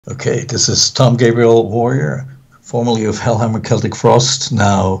Okay, this is Tom Gabriel Warrior, formerly of Hellhammer Celtic Frost,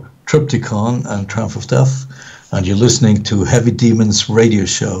 now TRIPTYKON and Triumph of Death, and you're listening to Heavy Demons Radio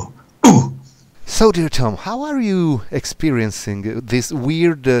Show. Ooh. So, dear Tom, how are you experiencing this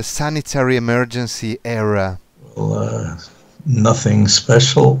weird sanitary emergency era? Well, nothing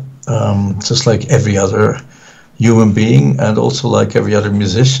special, just like every other human being and also like every other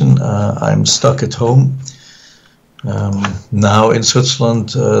musician. I'm stuck at home. Now in Switzerland,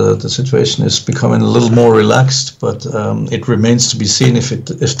 the situation is becoming a little more relaxed, but it remains to be seen if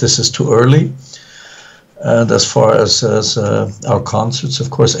this is too early. And as far as our concerts,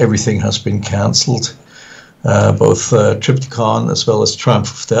 of course, everything has been cancelled, both TRIPTYKON as well as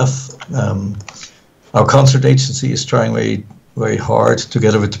Triumph of Death. Our concert agency is trying very, very hard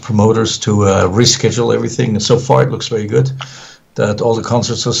together with the promoters to reschedule everything. And so far, it looks very good that all the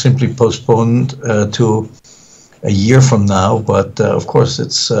concerts are simply postponed to a year from now, but of course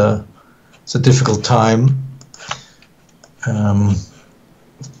it's a difficult time,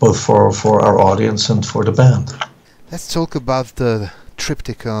 both for our audience and for the band. Let's talk about the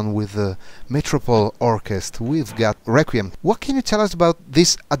TRIPTYKON with the Metropole Orchestra. We've got Requiem. What can you tell us about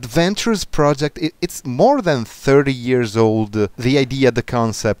this adventurous project? It's more than 30 years old, the idea, the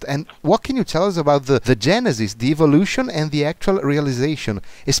concept. And what can you tell us about the genesis, the evolution, and the actual realization,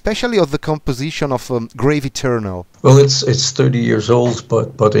 especially of the composition of Grave Eternal? Well, it's 30 years old,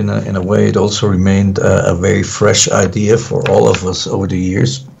 but in a way it also remained a very fresh idea for all of us over the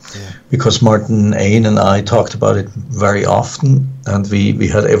years. Yeah. Because Martin Ain and I talked about it very often, and we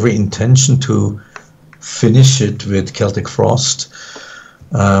had every intention to finish it with Celtic Frost.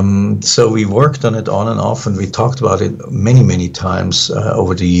 So we worked on it on and off, and we talked about it many times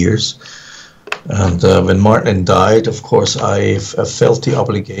over the years. And when Martin died, of course, I felt the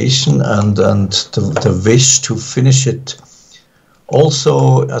obligation and the wish to finish it,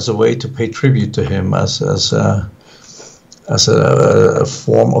 also as a way to pay tribute to him, as a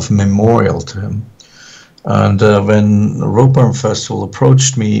form of memorial to him. And when Roadburn Festival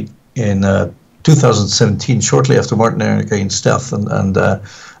approached me in 2017, shortly after Martin Ain's death, and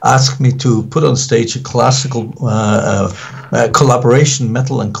asked me to put on stage a classical collaboration,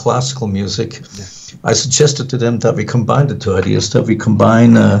 metal and classical music, yeah. I suggested to them that we combine the two ideas, that we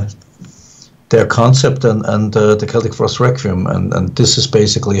combine their concept and the Celtic Frost Requiem, and this is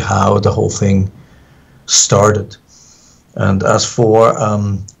basically how the whole thing started. And as for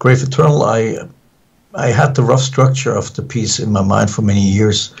Grave Eternal, I had the rough structure of the piece in my mind for many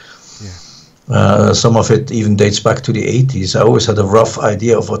years. Yeah. Some of it even dates back to the 80s. I always had a rough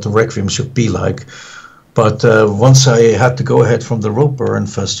idea of what the Requiem should be like. But once I had to go ahead from the Roadburn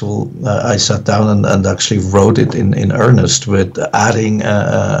Festival, I sat down and actually wrote it in earnest, with adding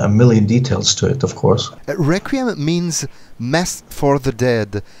a million details to it, of course. Requiem means Mass for the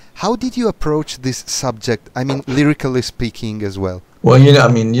Dead. How did you approach this subject? I mean, lyrically speaking as well. Well, you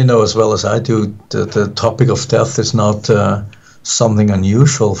know as well as I do, the topic of death is not something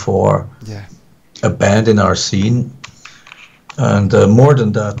unusual for a band in our scene. And more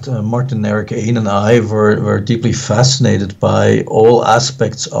than that, Martin Eric Ain and I were deeply fascinated by all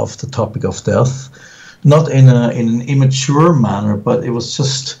aspects of the topic of death. Not in an immature manner, but it was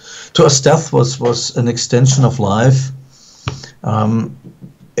just, to us, death was an extension of life.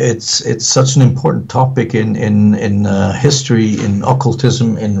 It's such an important topic in history, in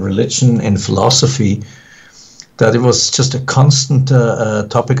occultism, in religion, in philosophy, that it was just a constant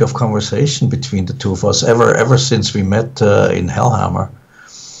topic of conversation between the two of us ever since we met in Hellhammer.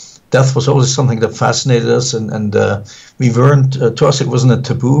 Death was always something that fascinated us, and we weren't, to us it wasn't a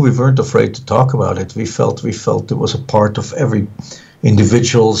taboo. We weren't afraid to talk about it. We felt it was a part of every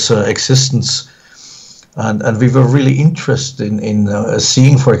individual's existence. And we were really interested in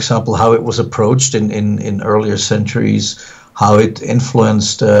seeing, for example, how it was approached in earlier centuries, how it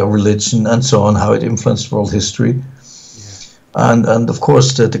influenced religion and so on, how it influenced world history. Yeah. And of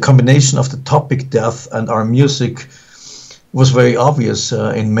course, the combination of the topic death and our music was very obvious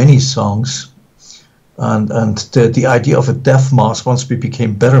in many songs. And the idea of a death mass, once we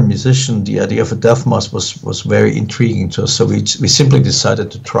became better musicians, the idea of a death mass was very intriguing to us. So we simply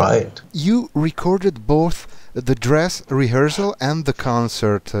decided to try it. You recorded both the dress rehearsal and the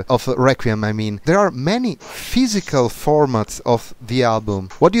concert of Requiem. I mean, there are many physical formats of the album.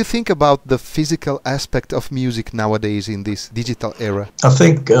 What do you think about the physical aspect of music nowadays in this digital era? I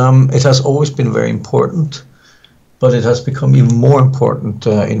think it has always been very important, but it has become even more important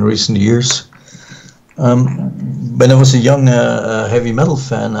in recent years. When I was a young heavy metal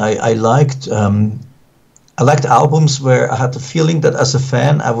fan, I liked I liked albums where I had the feeling that as a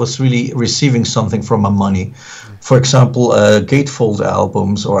fan, I was really receiving something for my money. For example, gatefold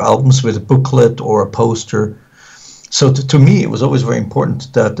albums or albums with a booklet or a poster. So to me, it was always very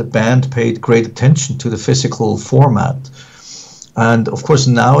important that the band paid great attention to the physical format. And of course,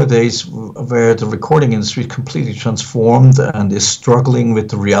 nowadays, where the recording industry is completely transformed and is struggling with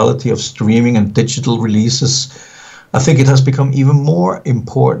the reality of streaming and digital releases, I think it has become even more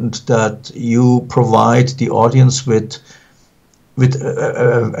important that you provide the audience with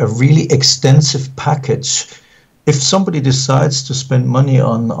a really extensive package. If somebody decides to spend money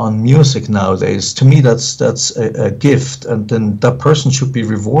on music nowadays, to me that's a gift, and then that person should be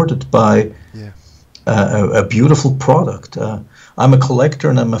rewarded by a beautiful product. I'm a collector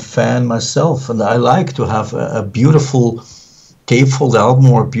and I'm a fan myself, and I like to have a beautiful gatefold album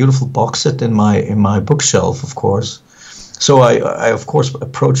or a beautiful box set in my bookshelf, of course. So I of course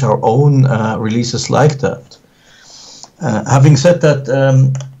approach our own releases like that. Having said that,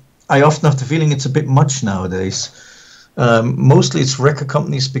 I often have the feeling it's a bit much nowadays. Mostly it's record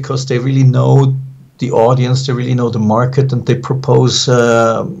companies because they really know the audience, they really know the market, and they propose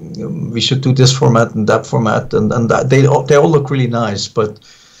we should do this format and that format, and that they all look really nice. But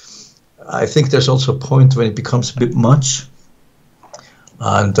I think there's also a point when it becomes a bit much,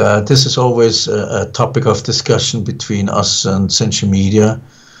 and this is always a topic of discussion between us and Century Media.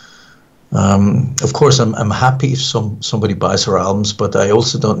 Of course, I'm happy if somebody buys our albums, but I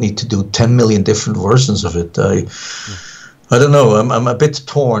also don't need to do 10 million different versions of it. I don't know. I'm a bit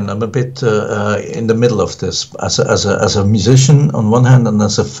torn. I'm a bit in the middle of this as a musician on one hand and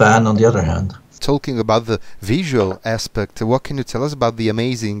as a fan on the other hand. Talking about the visual aspect, what can you tell us about the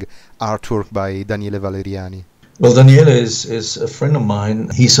amazing artwork by Daniele Valeriani? Well, Daniele is a friend of mine.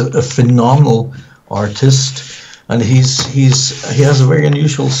 He's a phenomenal artist, and he has a very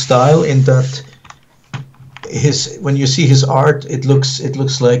unusual style in that when you see his art, it looks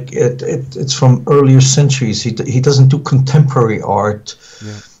like it's from earlier centuries. He doesn't do contemporary art,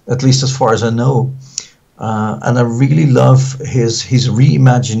 at least as far as I know. And I really love his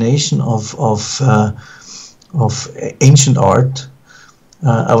reimagination of ancient art.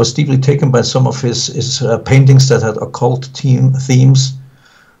 I was deeply taken by some of his paintings that had occult themes,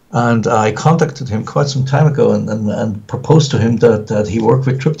 and I contacted him quite some time ago and proposed to him that he worked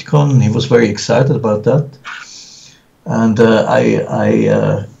with TRIPTYKON, and he was very excited about that. And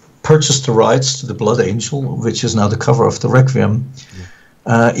I purchased the rights to the Blood Angel, which is now the cover of the Requiem.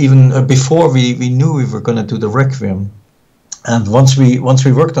 Even before we knew we were going to do the Requiem. And once we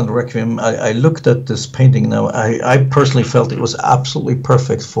worked on the Requiem, I looked at this painting. Now I personally felt it was absolutely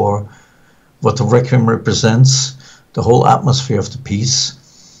perfect for what the Requiem represents, the whole atmosphere of the piece.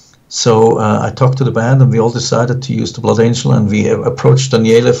 So I talked to the band, and we all decided to use the Blood Angel, and we approached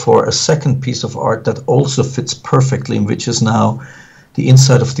Daniele for a second piece of art that also fits perfectly, which is now the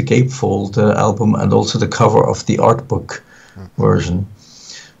inside of the Gatefold album and also the cover of the art book version.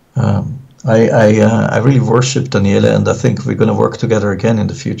 I really worship Daniele, and I think we're going to work together again in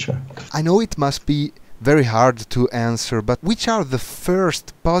the future. I know it must be very hard to answer, but which are the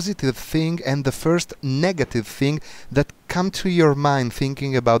first positive thing and the first negative thing that come to your mind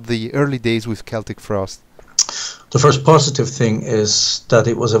thinking about the early days with Celtic Frost? The first positive thing is that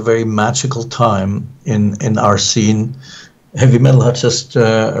it was a very magical time in our scene. Heavy metal had just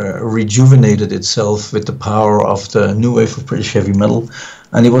rejuvenated itself with the power of the new wave of British heavy metal,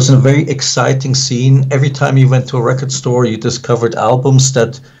 and it was a very exciting scene. Every time you went to a record store, you discovered albums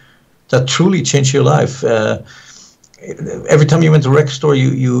that truly changed your life. Every time you went to a record store,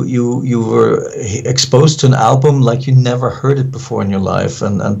 you were exposed to an album like you never heard it before in your life,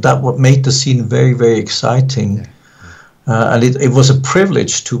 and that what made the scene very, very exciting. And it was a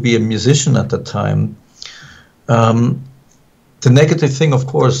privilege to be a musician at that time. The negative thing, of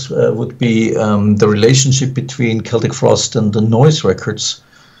course, would be the relationship between Celtic Frost and the Noise Records.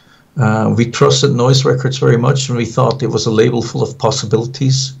 We trusted Noise Records very much, and we thought it was a label full of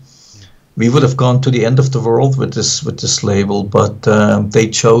possibilities. We would have gone to the end of the world with this label, but they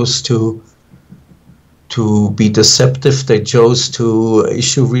chose to be deceptive. They chose to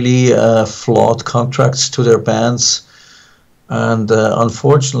issue really flawed contracts to their bands, and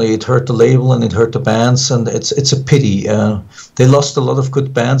unfortunately, it hurt the label and it hurt the bands, and it's a pity. They lost a lot of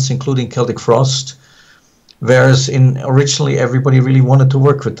good bands, including Celtic Frost. Whereas originally everybody really wanted to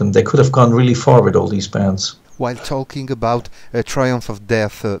work with them. They could have gone really far with all these bands. While talking about Triumph of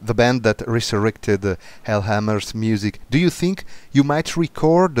Death, the band that resurrected Hellhammer's music, do you think you might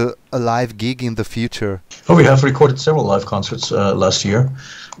record a live gig in the future? Oh, we have recorded several live concerts last year,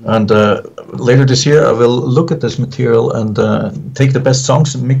 and later this year I will look at this material and take the best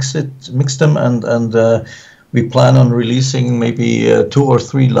songs and mix them and We plan on releasing maybe 2 or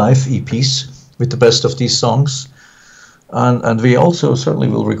 3 live EPs with the best of these songs. And we also certainly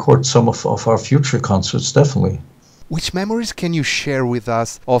will record some of our future concerts, definitely. Which memories can you share with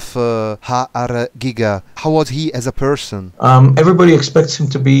us of H.R. Giga? How was he as a person? Everybody expects him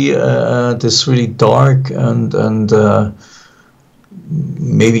to be this really dark and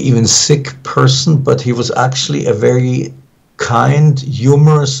maybe even sick person, but he was actually a very kind,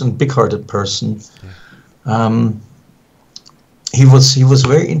 humorous, and big-hearted person. He was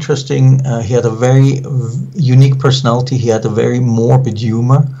very interesting. He had a very unique personality. He had a very morbid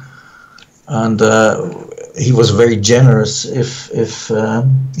humor, and he was very generous. If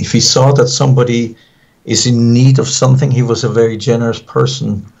he saw that somebody is in need of something, he was a very generous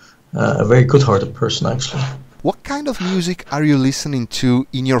person, a very good-hearted person, actually. What kind of music are you listening to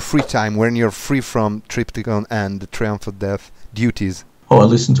in your free time when you're free from TRIPTYKON and the Triumph of Death duties? Oh, I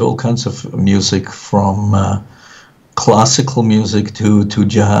listen to all kinds of music, from classical music to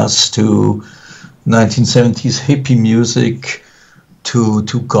jazz to 1970s hippie music to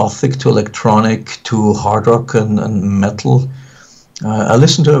gothic to electronic to hard rock and metal. I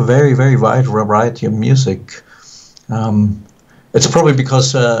listen to a very, very wide variety of music. It's probably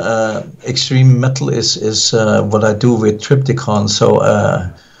because extreme metal is what I do with TRIPTYKON, so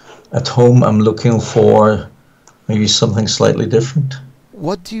at home I'm looking for maybe something slightly different.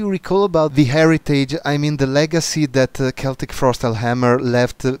 What do you recall about the heritage, I mean the legacy that Celtic Frost Hellhammer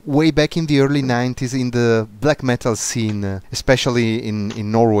left way back in the early 90s in the black metal scene, especially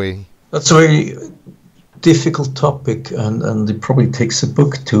in Norway? That's a very difficult topic, and it probably takes a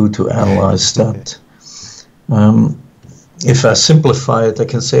book to analyze that. If I simplify it, I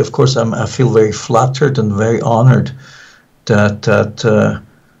can say, of course, I feel very flattered and very honored that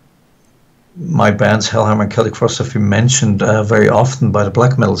my bands Hellhammer and Celtic Frost have been mentioned very often by the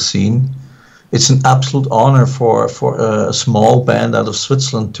black metal scene. It's an absolute honor for a small band out of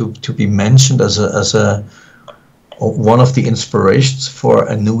Switzerland to be mentioned as one of the inspirations for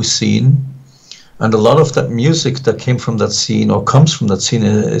a new scene. And a lot of that music that came from that scene or comes from that scene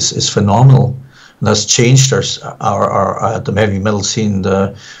is phenomenal, and has changed the heavy metal scene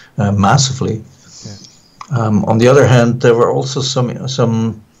massively. Yeah. On the other hand, there were also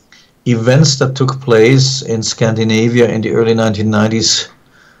some events that took place in Scandinavia in the early 1990s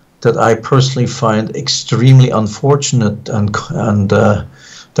that I personally find extremely unfortunate and that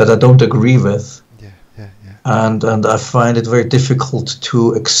I don't agree with. And I find it very difficult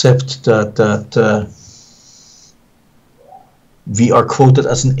to accept that we are quoted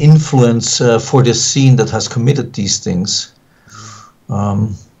as an influence for this scene that has committed these things.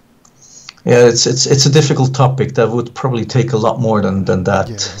 Yeah, it's a difficult topic that would probably take a lot more than that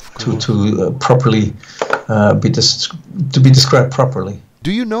to properly be described properly.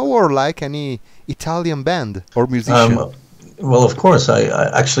 Do you know or like any Italian band or musician? Well, of course, I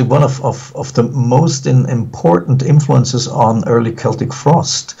actually one of the most important influences on early Celtic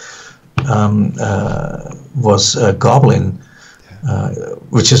Frost was Goblin,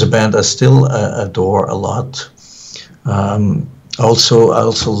 which is a band I still adore a lot. I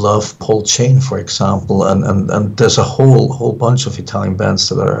also love Paul Chain, for example, and there's a whole bunch of Italian bands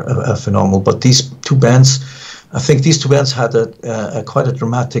that are phenomenal. But these two bands, I think these two bands had quite a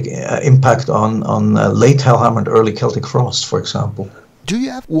dramatic impact on late Hellhammer and early Celtic Frost, for example. Do you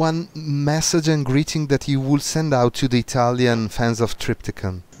have one message and greeting that you will send out to the Italian fans of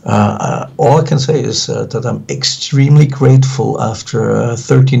TRIPTYKON? All I can say is that I'm extremely grateful after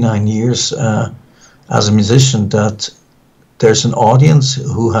 39 years as a musician that there's an audience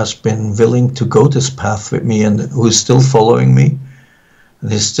who has been willing to go this path with me and who is still following me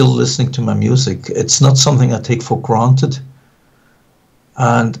and is still listening to my music. It's not something I take for granted,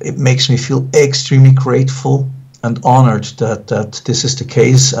 and it makes me feel extremely grateful and honored that this is the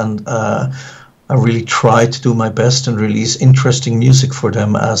case, and I really try to do my best and release interesting music for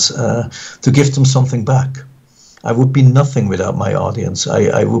them as to give them something back. I would be nothing without my audience.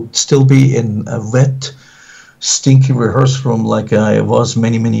 I would still be in a wet, stinky rehearsal room like I was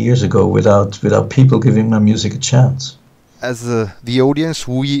many years ago without people giving my music a chance. As the audience,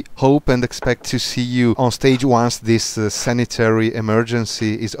 we hope and expect to see you on stage once this sanitary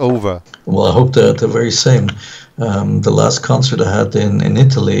emergency is over. Well, I hope the very same. The last concert I had in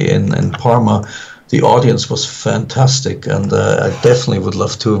Italy, in Parma, the audience was fantastic, and I definitely would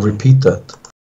love to repeat that.